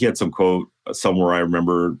he had some quote somewhere. I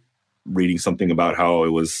remember reading something about how it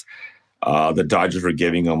was the Dodgers were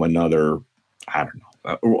giving him another, I don't know.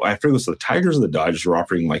 I forget, it was the Tigers or the Dodgers were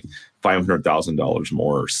offering like $500,000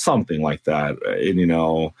 more or something like that.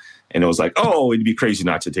 And it was like, oh, it'd be crazy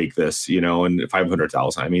not to take this, and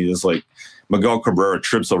 $500,000. I mean, it's like Miguel Cabrera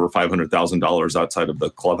trips over $500,000 outside of the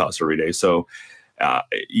clubhouse every day. So,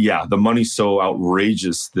 the money's so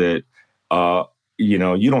outrageous that, you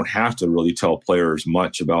don't have to really tell players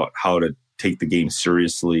much about how to take the game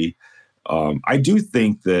seriously. I do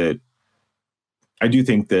think that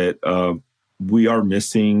we are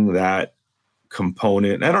missing that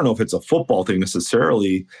component. I don't know if it's a football thing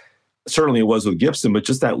necessarily. Certainly it was with Gibson, but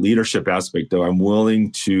just that leadership aspect, though. I'm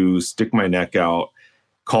willing to stick my neck out,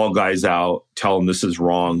 call guys out, tell them this is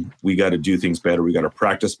wrong. We got to do things better. We got to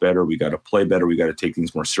practice better. We got to play better. We got to take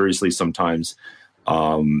things more seriously sometimes.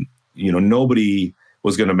 Nobody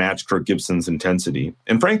was going to match Kirk Gibson's intensity.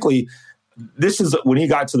 And frankly, this is when he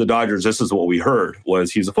got to the Dodgers, this is what we heard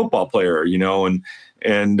was he's a football player,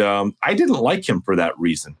 and I didn't like him for that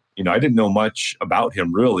reason. I didn't know much about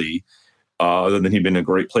him really, other than he'd been a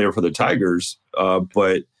great player for the Tigers.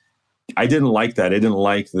 But I didn't like that. I didn't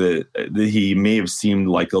like that he may have seemed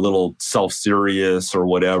like a little self-serious or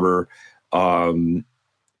whatever. And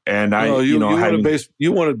you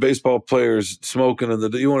wanted baseball players smoking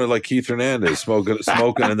you wanted like Keith Hernandez smoking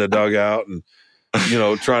in the dugout and,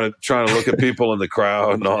 trying to look at people in the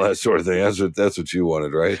crowd and all that sort of thing. That's what you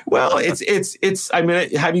wanted, right? Well, it's, I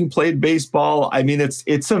mean, having played baseball, I mean,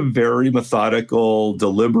 it's a very methodical,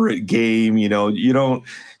 deliberate game. You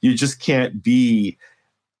just can't be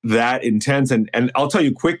that intense. And I'll tell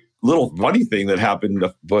you a quick little funny thing that happened.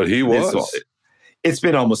 But he was. It's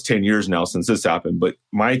been almost 10 years now since this happened, but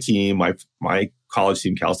my team, my college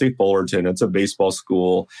team, Cal State Fullerton, it's a baseball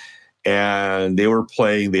school, and they were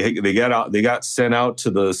playing. They got sent out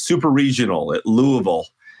to the Super Regional at Louisville,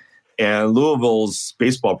 and Louisville's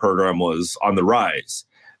baseball program was on the rise,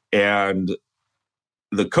 and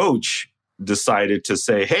the coach decided to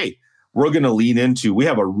say, "Hey, we're going to lean into. We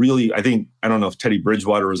have a really, I don't know if Teddy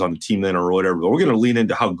Bridgewater was on the team then or whatever, but we're going to lean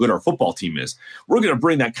into how good our football team is. We're going to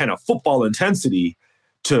bring that kind of football intensity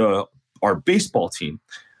to our baseball team."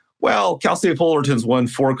 Well, Cal State Fullerton's won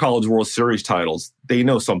 4 College World Series titles. They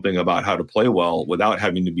know something about how to play well without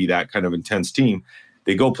having to be that kind of intense team.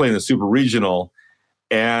 They go play in the Super Regional,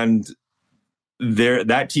 and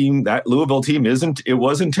that Louisville team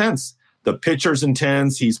was intense. The pitcher's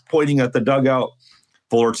intense. He's pointing at the dugout.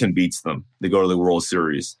 Fullerton beats them. They go to the World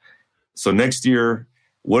Series. So next year,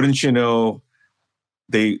 wouldn't you know,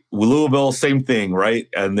 Louisville, same thing, right?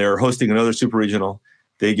 And they're hosting another Super Regional.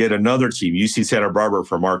 They get another team, UC Santa Barbara,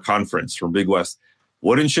 from our conference, from Big West.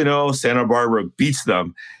 Wouldn't you know, Santa Barbara beats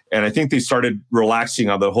them. And I think they started relaxing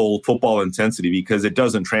on the whole football intensity because it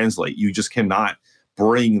doesn't translate. You just cannot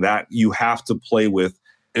bring that. You have to play with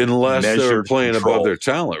unless they're playing control. above their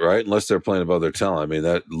talent, right? Unless they're playing above their talent. I mean,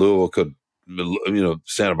 that Louisville could,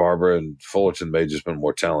 Santa Barbara and Fullerton may just been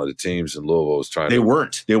more talented teams, and Louisville was trying. They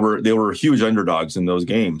weren't. They were huge underdogs in those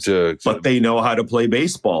games, but they know how to play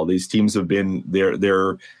baseball. These teams have been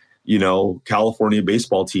they're California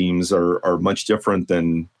baseball teams are much different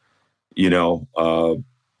than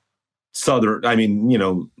Southern.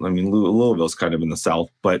 Louisville's kind of in the South,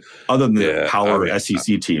 but other than the power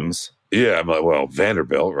SEC teams. Yeah, I'm like, well,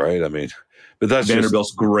 Vanderbilt, right? I mean, but that's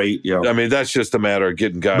Vanderbilt's great. Yeah, I mean, that's just a matter of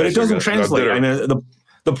getting guys. But it doesn't translate. I mean,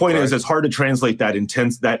 the point is, it's hard to translate that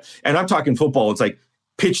and I'm talking football. It's like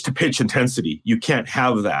pitch to pitch intensity. You can't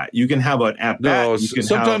have that. You can have an at bat. No,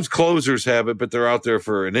 sometimes closers have it, but they're out there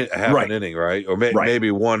for half an inning, right? Or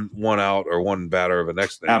maybe one out or one batter of a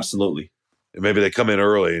next inning. Absolutely. And maybe they come in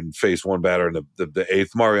early and face one batter in the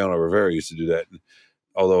eighth. Mariano Rivera used to do that,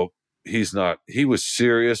 although he's not. He was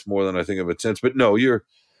serious more than I think of intense. But no, your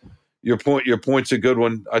point's a good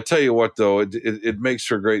one. I tell you what, though, it makes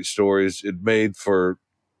for great stories. It made for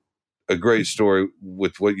a great story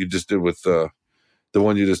with what you just did with the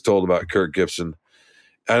one you just told about Kirk Gibson.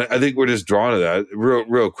 And I think we're just drawn to that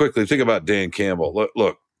real quickly. Think about Dan Campbell.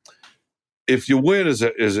 Look, if you win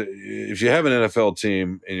if you have an NFL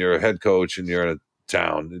team and you're a head coach and you're in a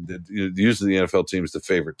town, usually the NFL team is the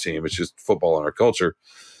favorite team. It's just football in our culture.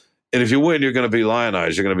 And if you win, you're going to be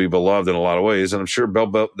lionized. You're going to be beloved in a lot of ways. And I'm sure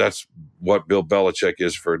that's what Bill Belichick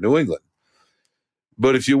is for New England.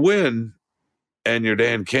 But if you win and you're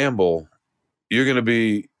Dan Campbell, you're going to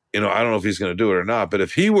be, I don't know if he's going to do it or not, but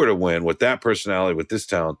if he were to win with that personality, with this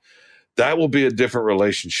talent, that will be a different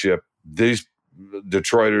relationship these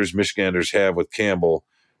Detroiters, Michiganders have with Campbell,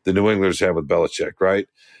 the New Englanders have with Belichick, right?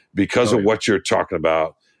 Because of what you're talking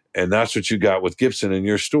about. And that's what you got with Gibson in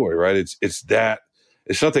your story, right? It's not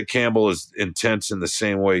that Campbell is intense in the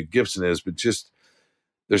same way Gibson is, but just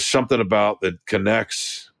there's something about that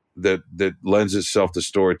connects that lends itself to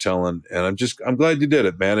storytelling. And I'm glad you did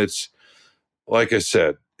it, man. It's like I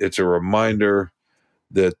said, it's a reminder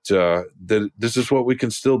that this is what we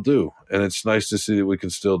can still do. And it's nice to see that we can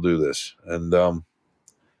still do this. And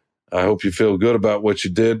I hope you feel good about what you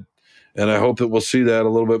did. And I hope that we'll see that a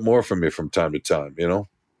little bit more from you from time to time,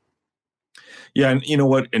 Yeah, and you know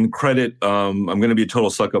what? And credit, I'm going to be a total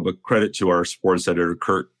suck up, but credit to our sports editor,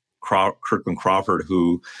 Kirkland Crawford,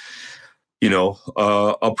 who,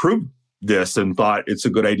 approved this and thought it's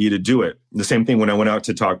a good idea to do it. The same thing when I went out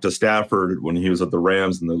to talk to Stafford when he was at the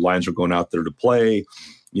Rams and the Lions were going out there to play,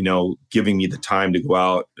 giving me the time to go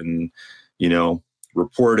out and,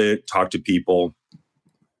 report it, talk to people,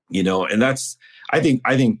 and that's, I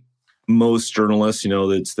think most journalists,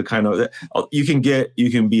 it's the kind of you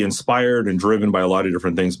can be inspired and driven by a lot of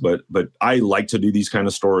different things, but I like to do these kind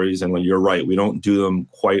of stories. And you're right, we don't do them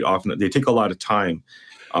quite often. They take a lot of time.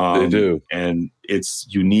 They do, and it's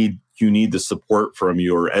you need the support from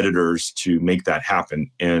your editors to make that happen.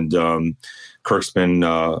 And Kirk's been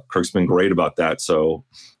great about that. So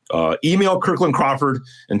email Kirkland Crawford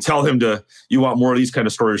and tell him you want more of these kind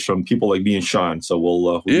of stories from people like me and Sean. So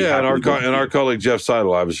we'll and our colleague Jeff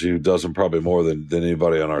Seidel, obviously, who does them probably more than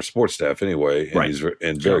anybody on our sports staff anyway, and he's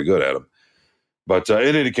very good at them. But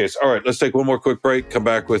in any case, all right, let's take one more quick break. Come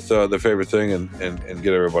back with the favorite thing and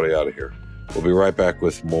get everybody out of here. We'll be right back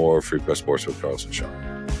with more Free Press Sports with Carlos and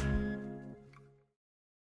Sean.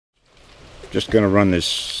 Just going to run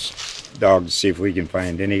this dog to see if we can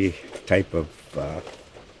find any type of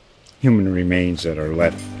human remains that are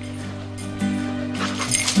left.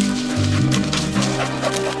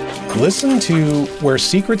 Listen to Where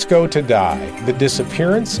Secrets Go to Die, The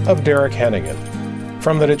Disappearance of Derek Hennigan.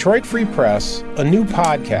 From the Detroit Free Press, a new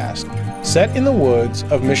podcast set in the woods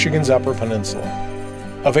of Michigan's Upper Peninsula.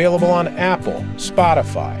 Available on Apple,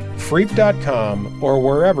 Spotify, Freep.com, or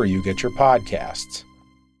wherever you get your podcasts.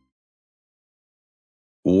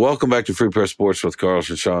 Welcome back to Free Press Sports with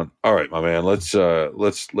Carlos and Sean. All right, my man, let's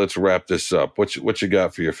wrap this up. What you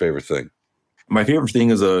got for your favorite thing? My favorite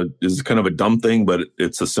thing is kind of a dumb thing, but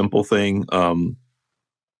it's a simple thing.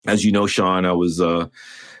 As you know, Sean, I was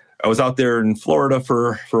out there in Florida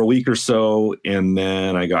for a week or so, and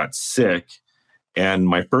then I got sick. And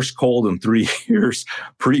my first cold in 3 years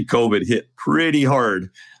pre-COVID hit pretty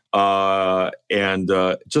hard. And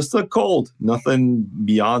just a cold, nothing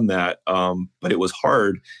beyond that. But it was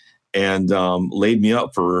hard and laid me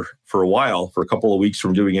up for a while, for a couple of weeks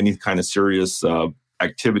from doing any kind of serious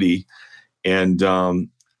activity. And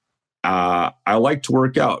I like to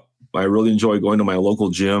work out. I really enjoy going to my local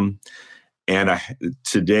gym. And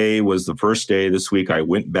today was the first day this week. I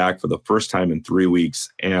went back for the first time in 3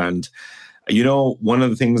 weeks. And, one of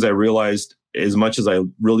the things I realized, as much as I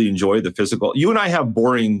really enjoy the physical, you and I have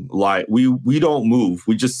boring life. We don't move.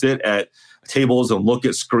 We just sit at tables and look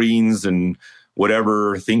at screens and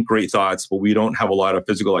whatever, think great thoughts, but we don't have a lot of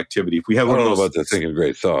physical activity. If we have I don't know about the thinking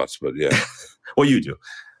great thoughts, but yeah. Well, you do.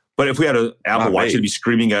 But if we had an Apple Watch, it'd be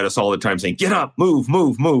screaming at us all the time saying, get up, move,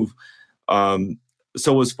 move, move.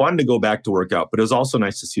 So it was fun to go back to work out, but it was also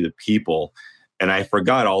nice to see the people. And I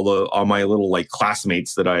forgot all my little like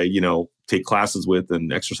classmates that I, take classes with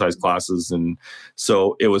and exercise classes. And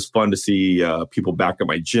so it was fun to see people back at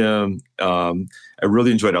my gym. I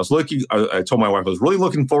really enjoyed it. I told my wife I was really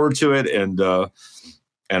looking forward to it. And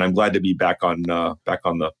I'm glad to be back on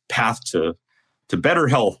the path to better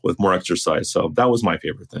health with more exercise. So that was my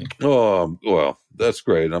favorite thing. Oh, well, that's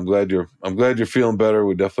great. I'm glad you're feeling better.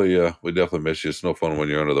 We definitely miss you. It's no fun when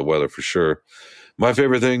you're under the weather for sure. My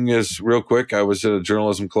favorite thing is, real quick, I was at a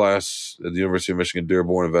journalism class at the University of Michigan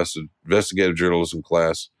Dearborn, investigative journalism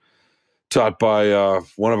class, taught by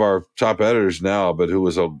one of our top editors now, but who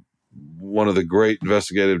was one of the great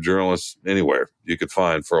investigative journalists anywhere you could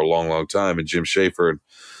find for a long, long time, and Jim Schaefer. And,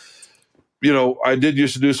 I did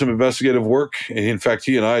used to do some investigative work. And in fact,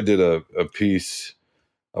 he and I did a piece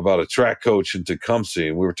about a track coach in Tecumseh,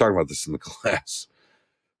 and we were talking about this in the class,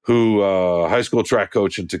 who high school track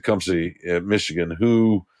coach in Tecumseh, Michigan,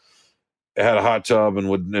 who had a hot tub and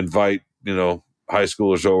would invite, high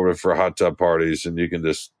schoolers over for hot tub parties, and you can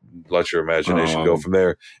just let your imagination go from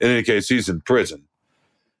there. In any case, he's in prison.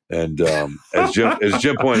 And as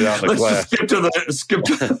Jim pointed out in the class, skip to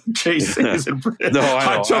the chase. He's in prison. No, I know.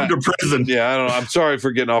 Hot tub to prison. Yeah, I don't know. I'm sorry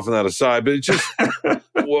for getting off on that aside, but it's just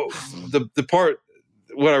the part.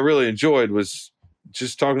 What I really enjoyed was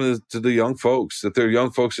just talking to the young folks, that they're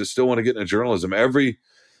young folks that still want to get into journalism. I went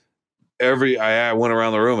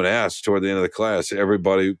around the room and asked toward the end of the class,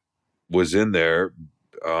 everybody was in there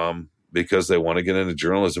because they want to get into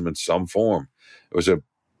journalism in some form. It was a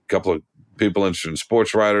couple of people interested in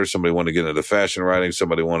sports writers. Somebody wanted to get into fashion writing.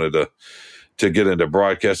 Somebody wanted to get into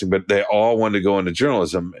broadcasting, but they all wanted to go into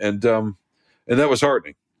journalism. And that was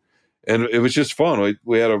heartening. And it was just fun.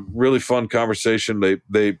 We had a really fun conversation.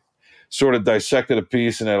 They sort of dissected a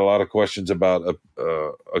piece and had a lot of questions about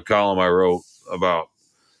a column I wrote about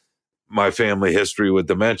my family history with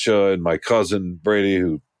dementia and my cousin Brady,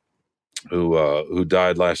 who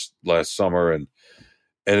died last summer, and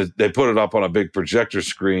they put it up on a big projector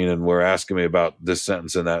screen and were asking me about this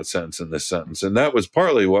sentence and that sentence and this sentence, and that was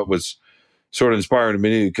partly what was sort of inspiring to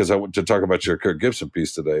me, because I want to talk about your Kirk Gibson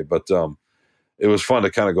piece today, but it was fun to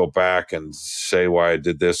kind of go back and say why I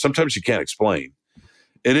did this. Sometimes you can't explain.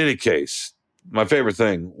 In any case, my favorite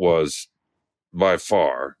thing was by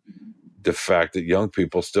far the fact that young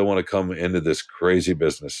people still want to come into this crazy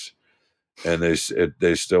business, and they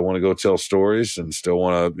still want to go tell stories and still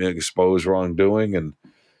want to expose wrongdoing and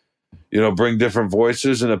bring different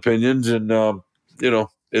voices and opinions, and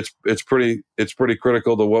it's pretty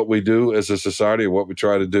critical to what we do as a society, or what we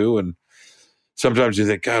try to do. And sometimes you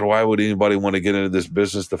think, God, why would anybody want to get into this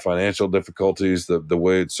business? The financial difficulties, the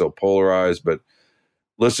way it's so polarized, but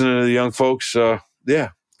listening to the young folks,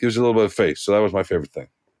 gives you a little bit of faith. So that was my favorite thing.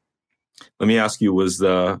 Let me ask you,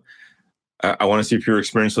 I want to see if your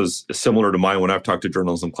experience was similar to mine when I've talked to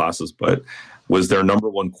journalism classes, but was their number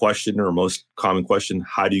one question or most common question,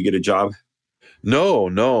 how do you get a job?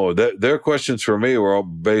 No. Their questions for me were all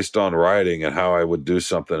based on writing and how I would do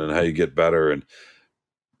something and how you get better. And,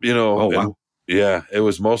 oh, wow. It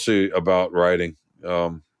was mostly about writing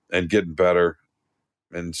and getting better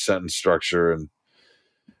and sentence structure and,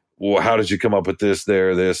 well, how did you come up with this?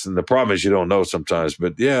 And the problem is you don't know sometimes.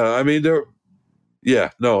 But it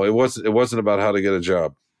wasn't about how to get a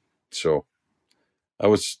job. So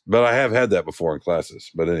but I have had that before in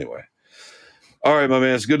classes. But anyway, all right, my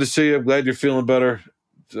man, it's good to see you. I'm glad you're feeling better.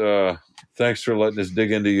 Thanks for letting us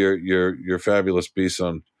dig into your fabulous piece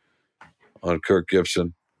on Kirk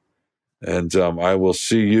Gibson. And I will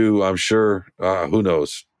see you. I'm sure. Who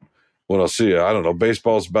knows when I'll see you? I don't know.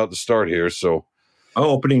 Baseball's about to start here, so.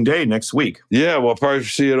 Oh, opening day next week. Yeah, we'll probably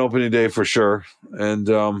see you at opening day for sure. And,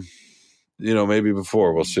 maybe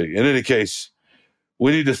before, we'll see. In any case,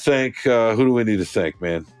 we need to thank, who do we need to thank,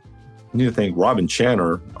 man? We need to thank Robin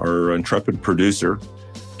Channer, our intrepid producer,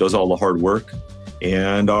 does all the hard work.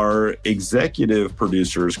 And our executive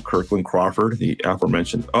producers, Kirkland Crawford, the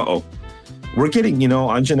aforementioned. We're getting,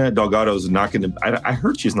 Anjanette Delgado is not going to, I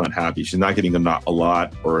heard she's not happy. She's not getting a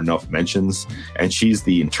lot or enough mentions. And she's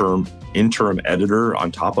the interim editor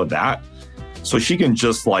on top of that. So she can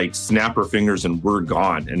just snap her fingers and we're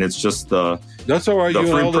gone. And it's just That's all right. The You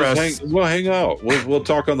and Free Aldous Press. hang out. We'll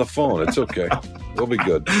talk on the phone. It's okay. We'll be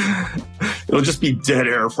good. It'll just be dead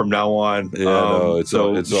air from now on. Yeah, no, it's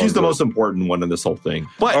all she's good. the most important one in this whole thing.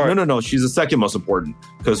 But All right. no, she's the second most important.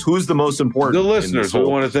 Because who's the most important? The in this listeners, we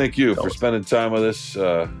whole- want to thank you for spending time with us,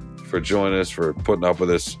 for joining us, for putting up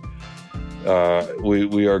with us.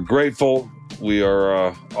 We are grateful. We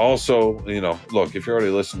are also, look, if you're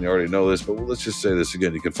already listening, you already know this, but let's just say this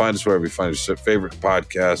again. You can find us wherever you find your favorite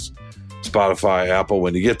podcasts, Spotify, Apple.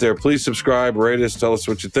 When you get there, please subscribe, rate us, tell us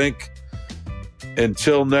what you think.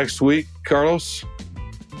 Until next week, Carlos,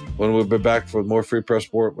 when we'll be back for more Free Press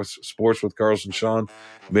Sports with Carlos and Sean,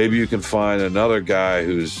 maybe you can find another guy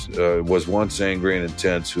who's was once angry and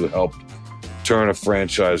intense, who helped turn a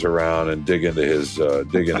franchise around and dig into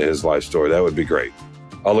his life story. That would be great.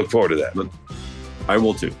 I'll look forward to that. I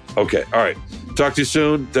will too. Okay. All right. Talk to you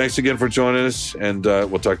soon. Thanks again for joining us, and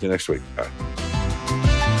we'll talk to you next week. All right.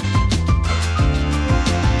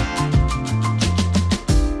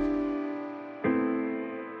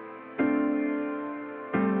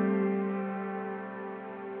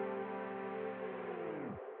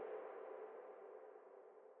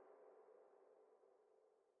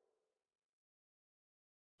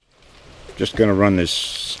 Just going to run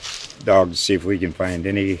this dog to see if we can find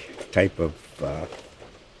any type of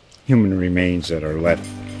human remains that are left.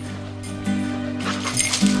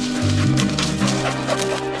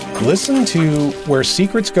 Listen to Where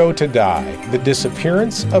Secrets Go to Die, The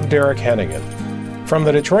Disappearance of Derek Hennigan. From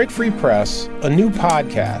the Detroit Free Press, a new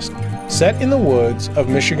podcast set in the woods of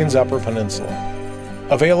Michigan's Upper Peninsula.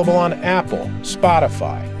 Available on Apple,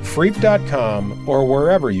 Spotify, Freep.com, or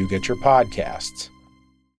wherever you get your podcasts.